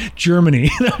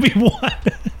Germany. That'll be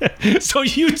one. So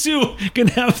you too can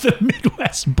have the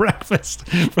Midwest breakfast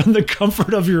from the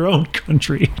comfort of your own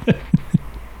country.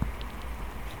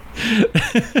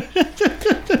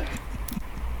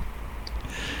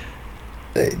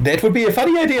 That would be a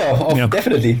funny idea.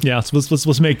 Definitely. Yeah, so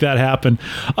let's make that happen.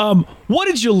 What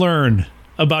did you learn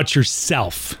about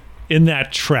yourself in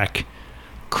that trek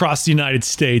across the United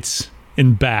States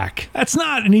and back? That's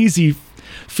not an easy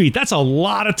feat. That's a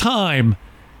lot of time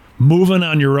moving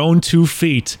on your own 2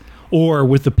 feet or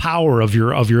with the power of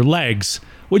your legs.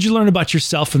 What did you learn about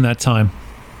yourself in that time?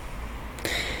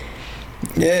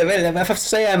 Yeah, well, I have to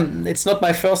say, it's not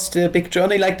my first big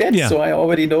journey like that, yeah. So I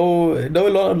already know a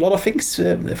lot of things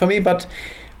for me. But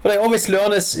what I always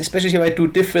learn is, especially if I do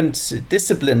different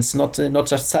disciplines, not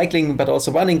just cycling, but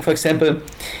also running, for example,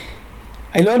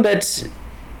 I learned that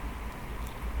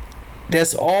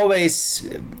there's always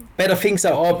better days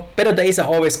are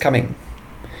always coming.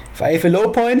 If I have a low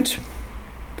point,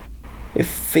 if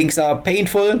things are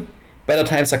painful, better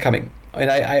times are coming,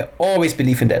 and I always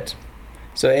believe in that.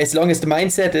 So as long as the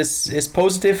mindset is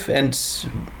positive and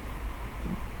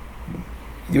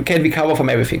you can recover from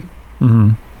everything.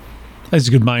 Mm-hmm. That's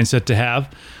a good mindset to have.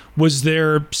 Was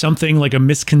there something like a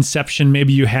misconception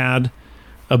maybe you had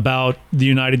about the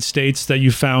United States that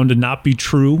you found to not be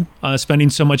true, spending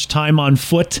so much time on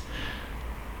foot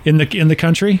in the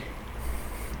country?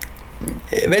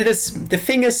 Well, the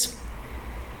thing is,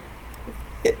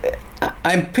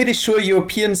 I'm pretty sure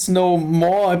Europeans know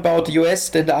more about the US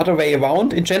than the other way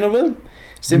around in general,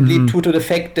 simply due to the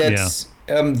fact that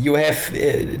you have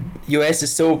US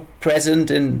is so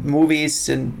present in movies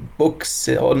and books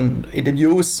in the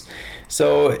news.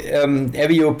 So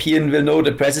every European will know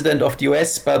the president of the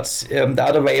US, but the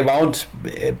other way around,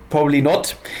 probably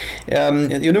not.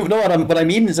 You know what I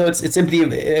mean? So it's simply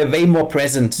way more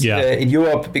present in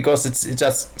Europe because it's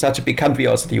just such a big country,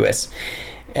 also the US.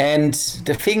 And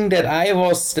the thing that I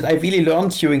really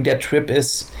learned during that trip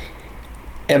is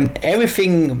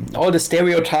everything, all the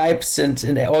stereotypes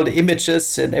and all the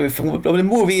images and everything, all the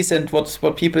movies and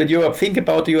what people in Europe think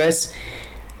about the US,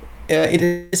 it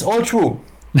is all true,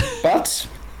 but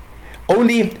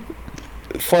only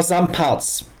for some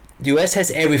parts. The US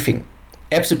has everything.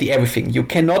 Absolutely everything. You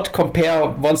cannot compare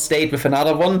one state with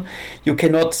another one. You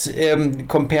cannot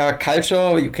compare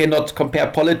culture. You cannot compare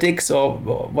politics or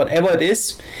whatever it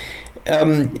is.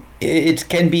 It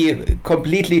can be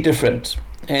completely different.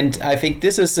 And I think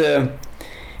this is a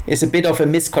bit of a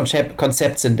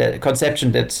misconception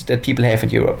that people have in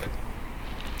Europe.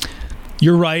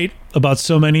 You're right about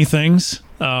so many things.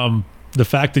 The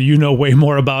fact that you know way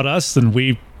more about us than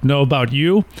we know about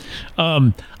you.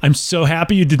 I'm so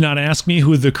happy you did not ask me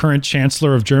who the current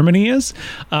chancellor of Germany is,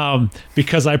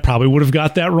 because I probably would have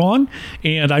got that wrong.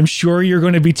 And I'm sure you're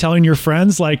going to be telling your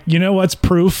friends, like, you know what's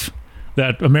proof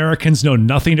that Americans know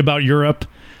nothing about Europe?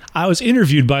 I was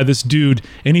interviewed by this dude,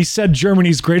 and he said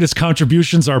Germany's greatest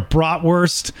contributions are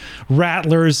bratwurst,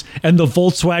 rattlers, and the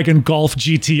Volkswagen Golf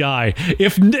GTI.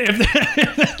 If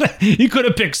he could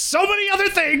have picked so many other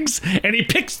things, and he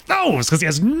picks those because he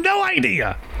has no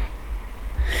idea.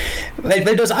 Well,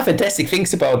 those are fantastic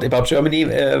things about Germany,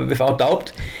 without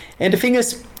doubt. And the thing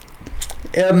is,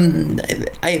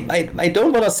 I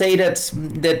don't want to say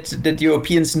that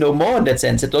Europeans know more in that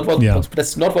sense.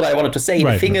 That's not what I wanted to say.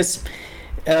 Right, the thing is,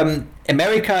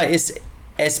 America is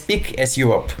as big as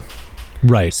Europe.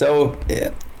 Right. So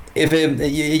if a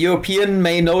European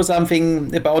may know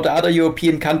something about other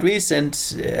European countries,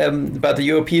 but the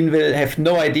European will have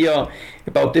no idea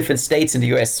about different states in the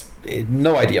US.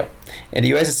 No idea. And the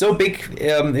US is so big.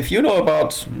 If you know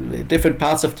about different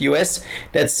parts of the US,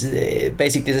 that's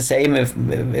basically the same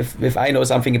if I know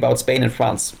something about Spain and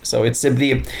France. So it's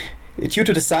simply due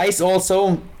to the size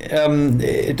also,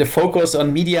 the focus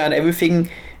on media and everything,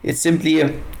 it's simply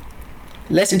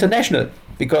less international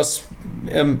because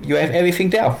you have everything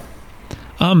there.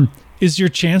 Is your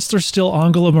chancellor still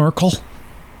Angela Merkel?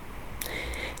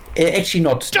 Actually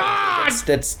not.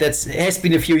 That's has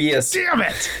been a few years. Damn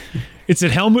it!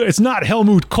 It's not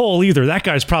Helmut Kohl either. That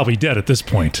guy's probably dead at this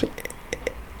point.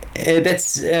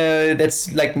 That's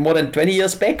like more than 20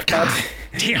 years back, but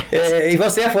damn. He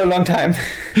was there for a long time.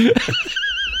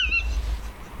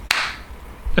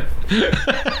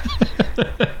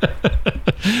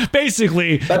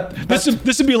 Basically,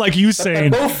 this would be like you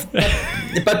saying.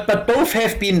 But both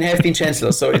have been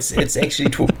chancellors, so it's actually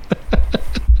true.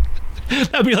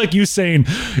 That'd be like you saying,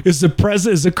 is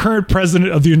the current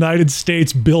president of the United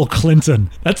States Bill Clinton?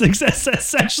 That's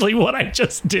essentially what I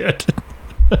just did.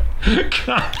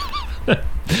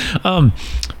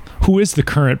 Who is the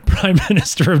current prime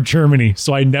minister of Germany?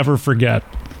 So I never forget.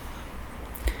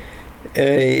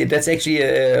 That's actually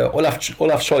Olaf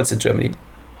Scholz in Germany.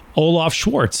 Olaf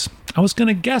Schwartz. I was going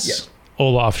to guess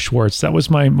Olaf Schwartz. That was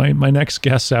my next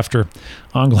guess after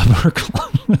Angela Merkel.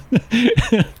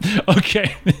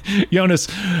 Okay, Jonas,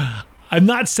 I'm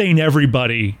not saying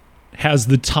everybody has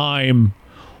the time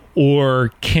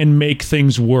or can make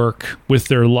things work with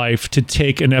their life to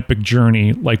take an epic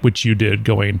journey like what you did,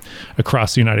 going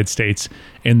across the United States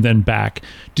and then back.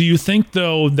 Do you think,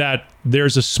 though, that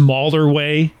there's a smaller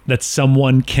way that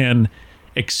someone can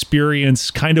experience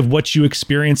kind of what you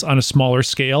experience on a smaller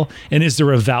scale? And is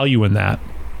there a value in that?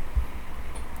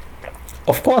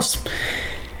 Of course.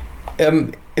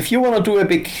 If you want to do a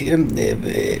big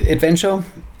adventure,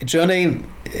 a journey,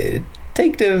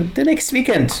 take the next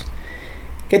weekend.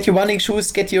 Get your running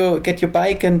shoes, get your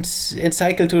bike and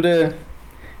cycle to the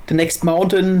next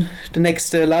mountain, the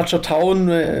next larger town,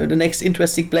 the next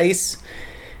interesting place.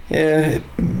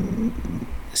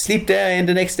 Sleep there, and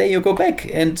the next day you go back,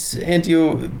 and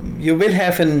you will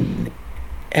have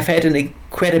had an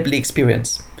incredible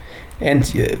experience.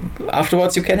 And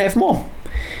afterwards you can have more.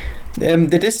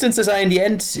 The distances are in the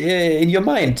end in your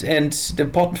mind, and the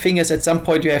important thing is at some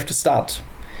point you have to start.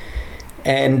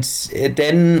 And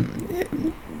then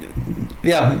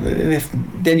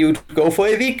you go for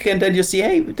a week, and then you see,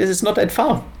 hey, this is not that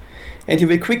far. And you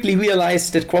will quickly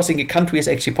realize that crossing a country is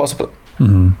actually possible.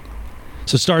 Mm-hmm.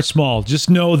 So start small. Just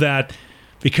know that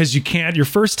because your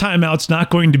first time out's not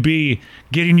going to be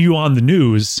getting you on the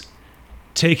news.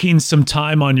 Taking some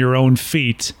time on your own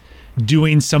feet,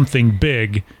 doing something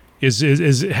big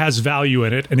has value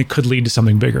in it, and it could lead to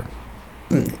something bigger.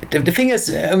 The thing is,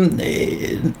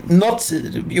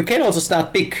 you can also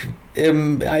start big.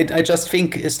 I just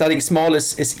think starting small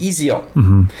is easier.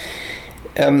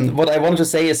 Mm-hmm. What I want to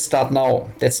say is start now.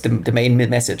 That's the main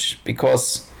message,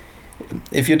 because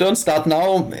if you don't start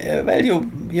now,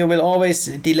 you will always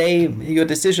delay your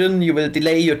decision, you will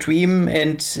delay your dream,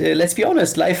 and let's be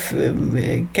honest, life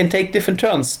can take different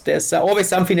turns. There's always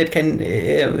something that can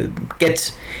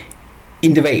get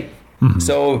in the way. Mm-hmm.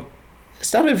 So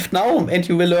start with now, and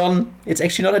you will learn it's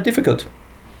actually not that difficult.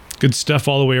 Good stuff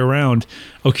all the way around.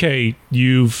 Okay,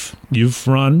 you've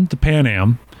run the Pan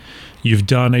Am, you've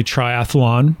done a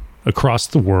triathlon across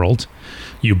the world,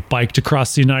 you biked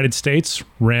across the United States,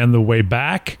 ran the way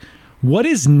back. What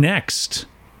is next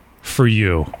for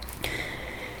you?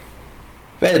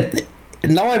 Well,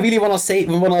 now I really want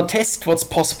to test what's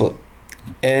possible.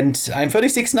 And I'm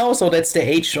 36 now, so that's the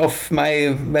age of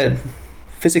my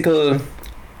physical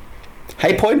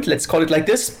high point, let's call it like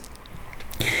this.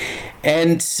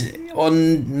 And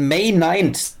on May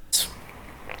 9th,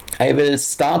 I will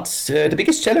start the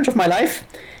biggest challenge of my life,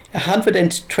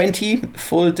 120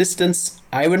 full distance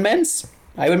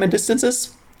Ironman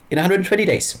distances in 120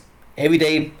 days. Every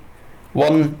day,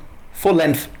 one full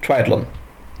length triathlon.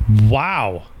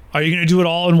 Wow. Are you going to do it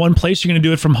all in one place? You're going to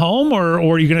do it from home, or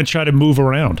are you going to try to move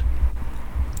around?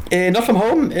 Not from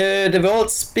home. The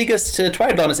world's biggest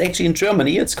triathlon is actually in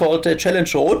Germany. It's called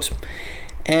Challenge Road.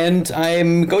 And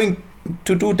I'm going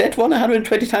to do that one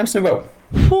 120 times in a row.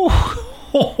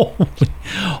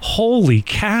 Holy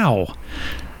cow.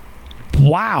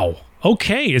 Wow.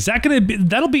 Okay. Is that going to be,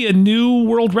 that'll be a new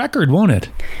world record, won't it?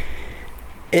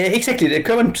 Exactly. The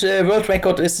current world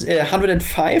record is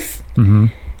 105. Mm-hmm.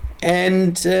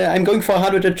 And I'm going for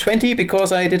 120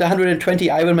 because I did 120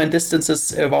 Ironman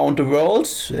distances around the world,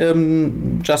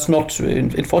 just not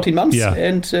in 14 months. Yeah.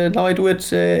 And now I do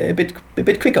it a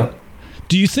bit quicker.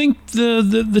 Do you think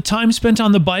the time spent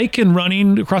on the bike and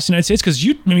running across the United States, because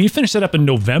you finished that up in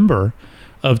November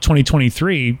of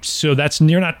 2023, so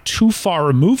you're not too far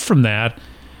removed from that.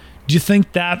 Do you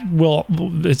think that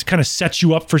it kind of sets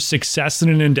you up for success in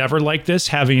an endeavor like this,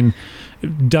 having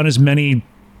done as many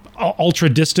ultra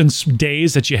distance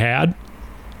days that you had?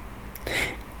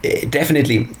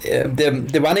 Definitely.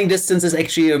 The running distance is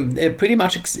actually pretty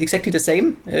much exactly the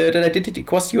same that I did it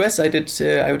across the US. I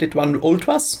did run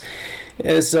ultras.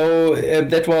 So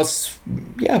that was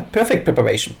perfect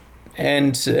preparation.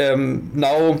 And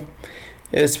now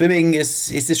swimming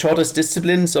is the shortest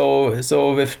discipline. So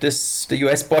with this, the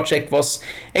US project was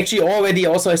actually already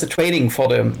also as a training for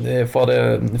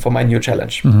my new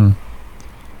challenge. Mm-hmm.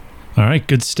 All right,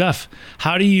 good stuff.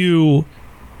 How do you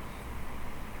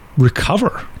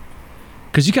recover?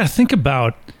 Because you got to think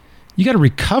about, you got to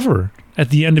recover at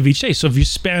the end of each day. So if you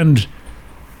spend,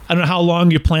 I don't know how long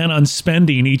you plan on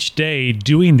spending each day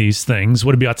doing these things.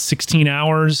 Would it be about 16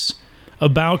 hours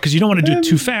about? Because you don't want to do it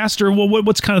too fast, or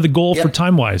what's kind of the goal for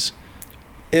time-wise?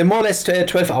 More or less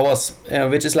 12 hours,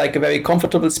 which is like a very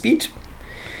comfortable speed.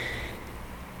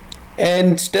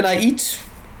 And then I eat,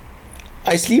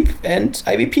 I sleep, and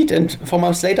I repeat, and 4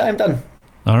 months later, I'm done.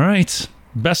 All right.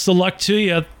 Best of luck to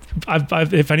you.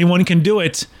 If anyone can do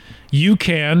it, you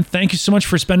can. Thank you so much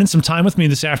for spending some time with me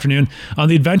this afternoon on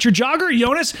the Adventure Jogger.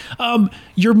 Jonas,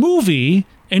 your movie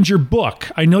and your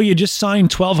book. I know you just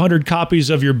signed 1,200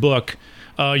 copies of your book.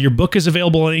 Your book is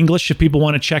available in English if people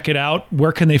want to check it out.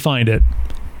 Where can they find it?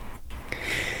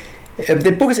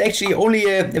 The book is actually only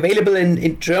available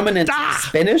in German and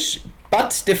Spanish,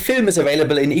 but the film is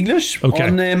available in English on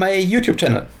my YouTube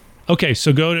channel. Okay,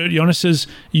 so go to Jonas's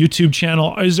YouTube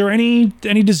channel. Is there any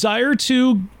desire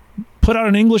to put out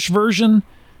an English version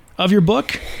of your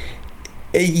book?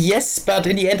 Yes, but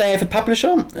in the end I have a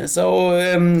publisher. So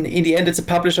in the end it's a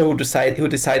publisher who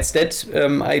decides that.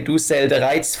 I do sell the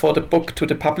rights for the book to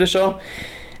the publisher.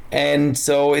 And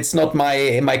so it's not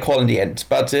my call in the end.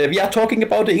 But we are talking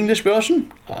about the English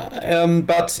version.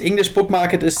 But English book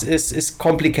market is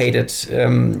complicated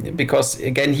because,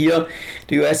 again, here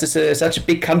the US is such a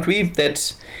big country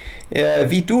that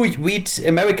we do read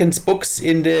American books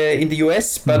in the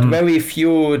US, but very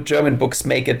few German books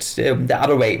make it the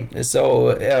other way.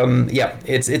 So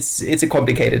it's a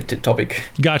complicated topic.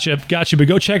 Gotcha. But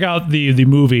go check out the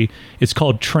movie. It's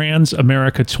called Trans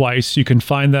America Twice. You can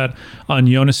find that on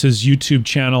Jonas's YouTube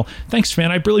channel. Thanks,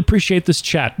 man. I really appreciate this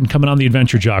chat and coming on the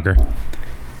Adventure Jogger.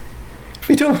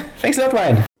 Me too. Thanks a lot,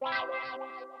 Ryan.